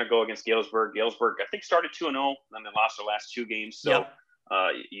rolling. They're going to go against Galesburg. Galesburg, I think, started 2-0, and then lost their last 2 games. So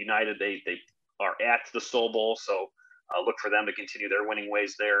United, they are at the Soul Bowl. So look for them to continue their winning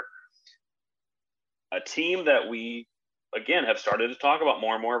ways there. A team that we, again, have started to talk about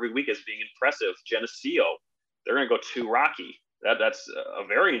more and more every week as being impressive, Geneseo. They're going to go to Rocky. That's a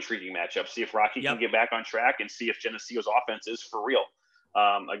very intriguing matchup. See if Rocky can get back on track and see if Geneseo's offense is for real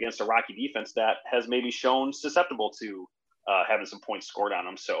against a Rocky defense that has maybe shown susceptible to having some points scored on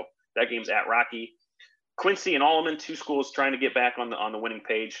them. So that game's at Rocky. Quincy and Alleman, 2 schools trying to get back on the winning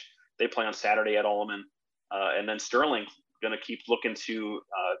page. They play on Saturday at Alleman. And then Sterling going to keep looking to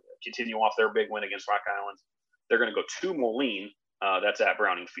continue off their big win against Rock Island. They're going to go to Moline. That's at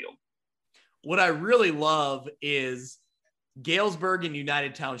Browning Field. What I really love is Galesburg and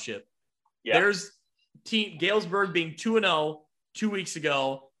United Township. Yeah. There's Galesburg being 2-0 2 weeks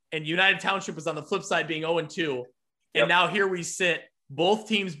ago, and United Township was on the flip side being 0-2. And now here we sit, both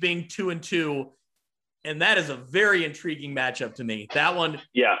teams being 2-2. And that is a very intriguing matchup to me. That one.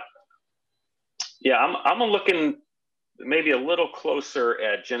 Yeah. Yeah. I'm looking maybe a little closer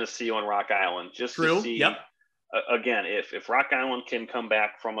at Geneseo and Rock Island just to see. Yep. Again, if Rock Island can come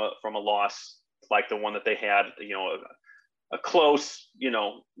back from a loss like the one that they had, a close,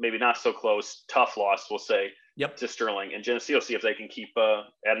 maybe not so close, tough loss, we'll say, to Sterling, and Geneseo, see if they can keep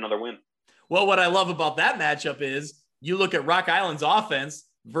add another win. Well, what I love about that matchup is you look at Rock Island's offense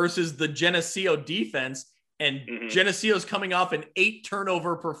versus the Geneseo defense, and Geneseo's coming off an 8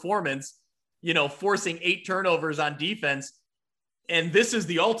 turnover performance, forcing 8 turnovers on defense. And this is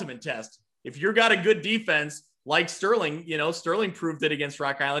the ultimate test. If you've got a good defense like Sterling, Sterling proved it against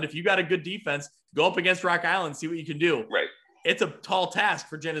Rock Island. If you got a good defense, go up against Rock Island, see what you can do. Right. It's a tall task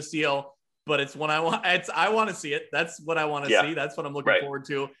for Geneseo, but it's what I want. I want to see it. That's what I want to see. That's what I'm looking forward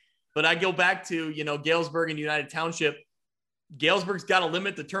to. But I go back to, Galesburg and United Township. Galesburg's got to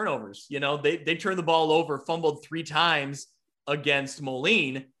limit the turnovers. They turned the ball over, fumbled 3 times against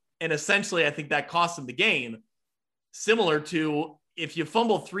Moline. And essentially, I think that cost them the game. Similar to if you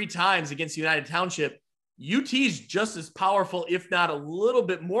fumble 3 times against United Township, UT's just as powerful, if not a little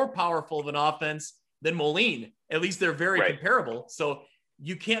bit more powerful of an offense than Moline. At least they're very comparable. So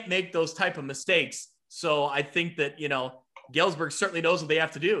you can't make those type of mistakes. So I think that, Galesburg certainly knows what they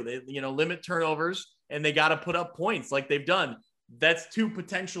have to do. They, limit turnovers, and they got to put up points like they've done. That's 2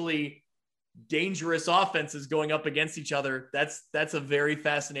 potentially dangerous offenses going up against each other. That's a very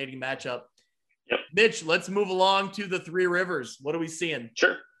fascinating matchup. Yep. Mitch, let's move along to the Three Rivers. What are we seeing?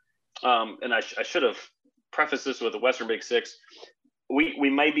 Sure. And I should have prefaced this with the Western Big Six. We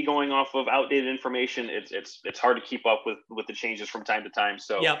might be going off of outdated information. It's hard to keep up with the changes from time to time.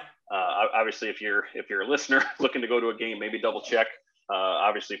 So obviously, if you're a listener looking to go to a game, maybe double check.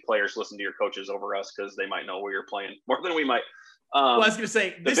 Obviously, players listen to your coaches over us because they might know where you're playing more than we might. Well, I was going to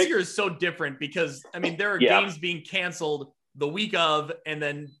say this year is so different because there are games being canceled the week of, and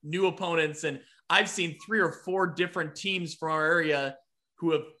then new opponents. And I've seen 3 or 4 different teams from our area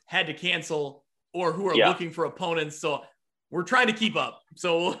who have had to cancel or who are looking for opponents. So we're trying to keep up.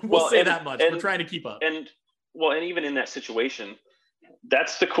 So we'll say that much. We're trying to keep up. And even in that situation,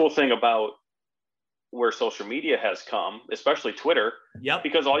 that's the cool thing about where social media has come, especially Twitter. Yep.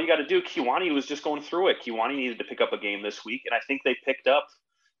 Because all you got to do, Kewanee was just going through it. Kewanee needed to pick up a game this week, and I think they picked up,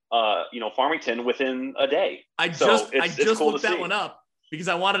 Farmington within a day. I just cool looked that one up because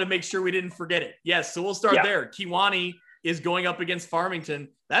I wanted to make sure we didn't forget it. Yes, so we'll start there. Kewanee is going up against Farmington.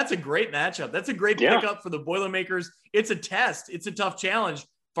 That's a great matchup. That's a great pickup for the Boilermakers. It's a test. It's a tough challenge.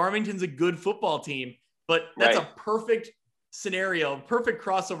 Farmington's a good football team, but that's a perfect scenario, perfect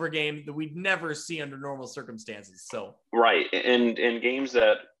crossover game that we'd never see under normal circumstances. So and games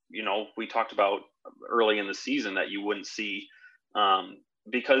that we talked about early in the season that you wouldn't see,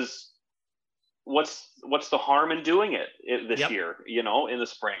 because what's the harm in doing it this year? In the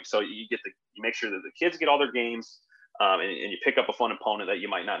spring, so you make sure that the kids get all their games, and you pick up a fun opponent that you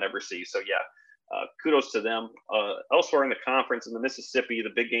might not never see. So kudos to them. Elsewhere in the conference, in the Mississippi,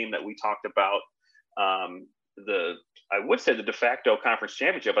 the big game that we talked about. I would say the de facto conference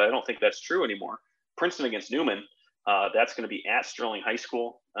championship, but I don't think that's true anymore. Princeton against Newman. That's going to be at Sterling High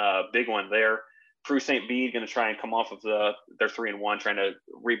School. Big one there. Prue St. Bede going to try and come off of their 3-1, trying to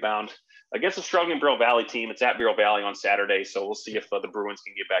rebound against a struggling Bureau Valley team. It's at Bureau Valley on Saturday, so we'll see if the Bruins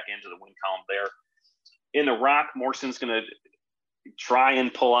can get back into the win column there. In the Rock, Morrison's going to try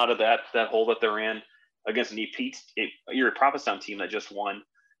and pull out of that hole that they're in against an Erie Provincetown team that just won.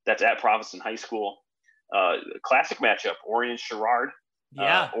 That's at Provincetown High School. Classic matchup, Orion Sherrard.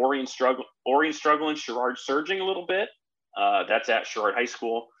 Orion struggling, Sherrard surging a little bit. That's at Sherrard High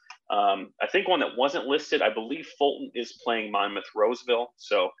School. I think one that wasn't listed, I believe Fulton is playing Monmouth Roseville.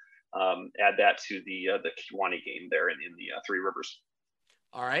 So add that to the Kewanee game there in the Three Rivers.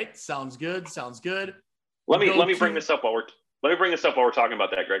 All right, sounds good. Let me bring this up while we're talking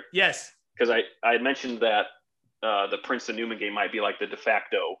about that, Greg. Yes, because I had mentioned that the Princeton Newman game might be like the de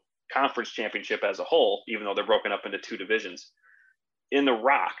facto conference championship as a whole, even though they're broken up into 2 divisions. In the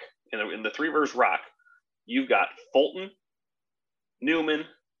Rock, in the Three Rivers Rock, you've got Fulton, Newman,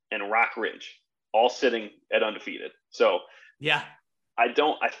 and Rock Ridge all sitting at undefeated. So I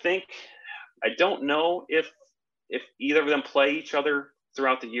don't know if either of them play each other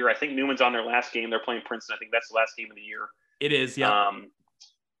throughout the year. I think Newman's on their last game. They're playing Princeton. I think that's the last game of the year. It is, and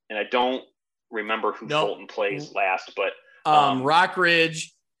I don't remember who Fulton plays last, but Rock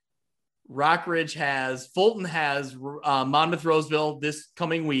Ridge has Fulton has Monmouth Roseville this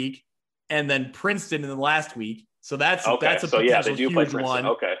coming week, and then Princeton in the last week. So that's a potential they do play huge Princeton. one.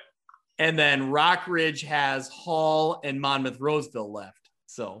 Okay. And then Rock Ridge has Hall and Monmouth Roseville left.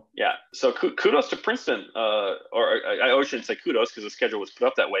 So kudos to Princeton, or I shouldn't say kudos because the schedule was put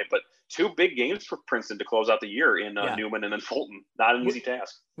up that way, but 2 big games for Princeton to close out the year in Newman and then Fulton. Not an easy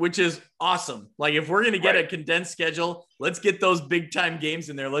task. Which is awesome. Like if we're going to get a condensed schedule, let's get those big time games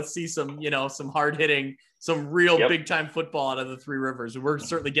in there. Let's see some hard hitting, some real big time football out of the Three Rivers. We're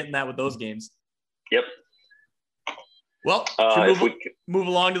certainly getting that with those games. Yep. Well, move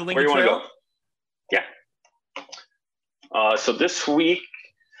along to the Lincoln Trail. Yeah. So this week,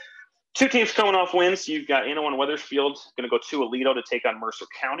 2 teams coming off wins. You've got Anawan Wethersfield going to go to Aledo to take on Mercer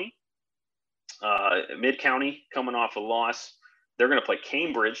County. Mid-County coming off a loss. They're going to play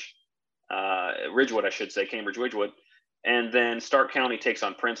Cambridge. Ridgewood, I should say. Cambridge Ridgewood. And then Stark County takes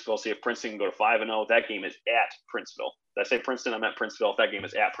on Princeville. See if Princeton can go to 5-0. That game is at Princeville. Did I say Princeton? I meant Princeville. That game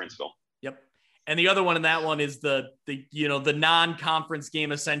is at Princeville. Yep. And the other one in that one is the non-conference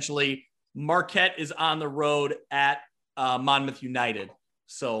game, essentially. Marquette is on the road at Monmouth United.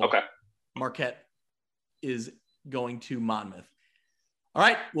 So okay. Marquette is going to Monmouth. All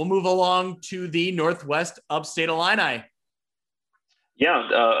right, we'll move along to the Northwest Upstate Illini.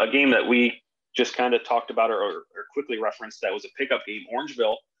 Yeah, a game that we just kind of talked about or quickly referenced. That was a pickup game.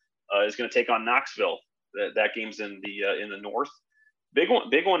 Orangeville is going to take on Knoxville. That game's in the north. Big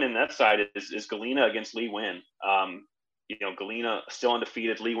one in that side is Galena against Lee Win. Galena still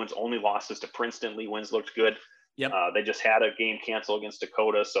undefeated. Lee Win's only losses to Princeton. Lee Win's looked good. Yep. They just had a game cancel against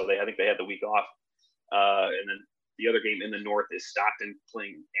Dakota, so I think they had the week off. And then the other game in the north is Stockton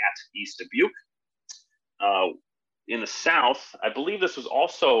playing at East Dubuque. In the south, I believe this was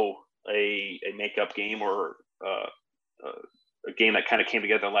also a makeup game or a game that kind of came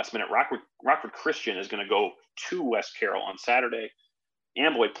together last minute. Rockford Christian is going to go to West Carroll on Saturday.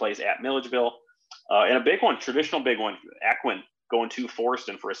 Amboy plays at Milledgeville. And a big one, traditional big one, Ackwen going to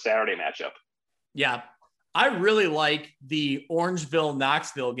Forreston for a Saturday matchup. Yeah, I really like the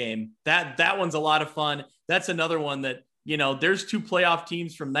Orangeville-Knoxville game. That one's a lot of fun. That's another one that, there's 2 playoff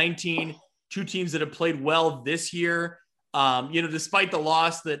teams from 19, 2 teams that have played well this year. Despite the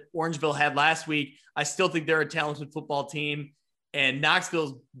loss that Orangeville had last week, I still think they're a talented football team. And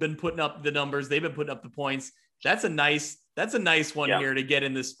Knoxville's been putting up the numbers. They've been putting up the points. That's a nice one here to get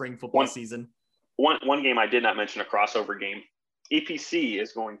in this spring football season. One game I did not mention, a crossover game. EPC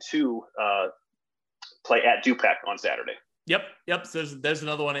is going to play at Dupec on Saturday. Yep. So there's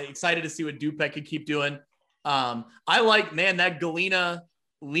another one. Excited to see what Dupec can keep doing. I like, that Galena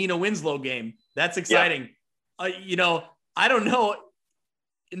Lena Winslow game. That's exciting. Yeah. I don't know.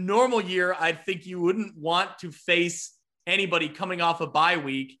 In normal year, I think you wouldn't want to face anybody coming off a bye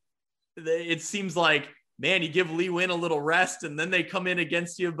week. It seems like, you give Lee Win a little rest and then they come in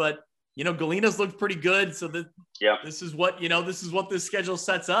against you. But, Galena's looked pretty good. So this is what this schedule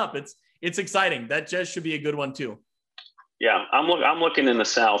sets up. It's exciting. That just should be a good one too. Yeah. I'm looking in the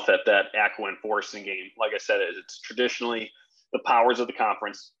South at that Ackwen Forreston game. Like I said, it's traditionally the powers of the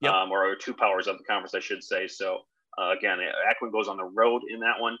conference, or 2 powers of the conference, I should say. So again, Ackwen goes on the road in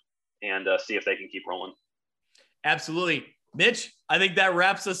that one and see if they can keep rolling. Absolutely. Mitch, I think that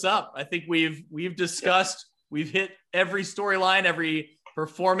wraps us up. I think we've discussed, we've hit every storyline, every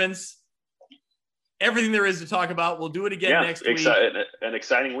performance, everything there is to talk about. We'll do it again next week. An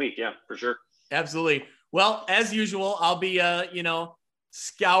exciting week. Yeah, for sure. Absolutely. Well, as usual, I'll be,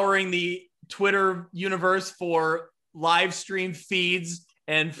 scouring the Twitter universe for live stream feeds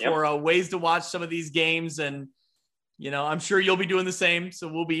and for ways to watch some of these games. And, I'm sure you'll be doing the same. So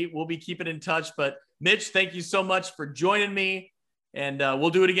we'll be keeping in touch, but Mitch, thank you so much for joining me, and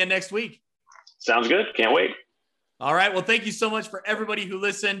we'll do it again next week. Sounds good. Can't wait. All right. Well, thank you so much for everybody who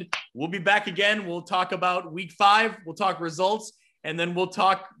listened. We'll be back again. We'll talk about week 5. We'll talk results, and then we'll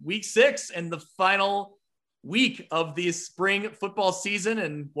talk week 6 and the final week of the spring football season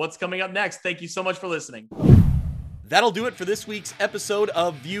and what's coming up next. Thank you so much for listening. That'll do it for this week's episode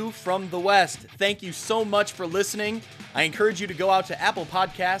of View from the West. Thank you so much for listening. I encourage you to go out to Apple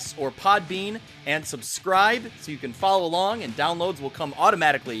Podcasts or Podbean and subscribe so you can follow along, and downloads will come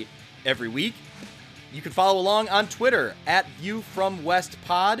automatically every week. You can follow along on Twitter at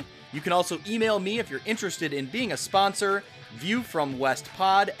ViewFromWestPod. You can also email me if you're interested in being a sponsor,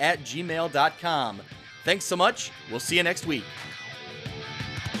 viewfromwestpod@gmail.com. Thanks so much. We'll see you next week.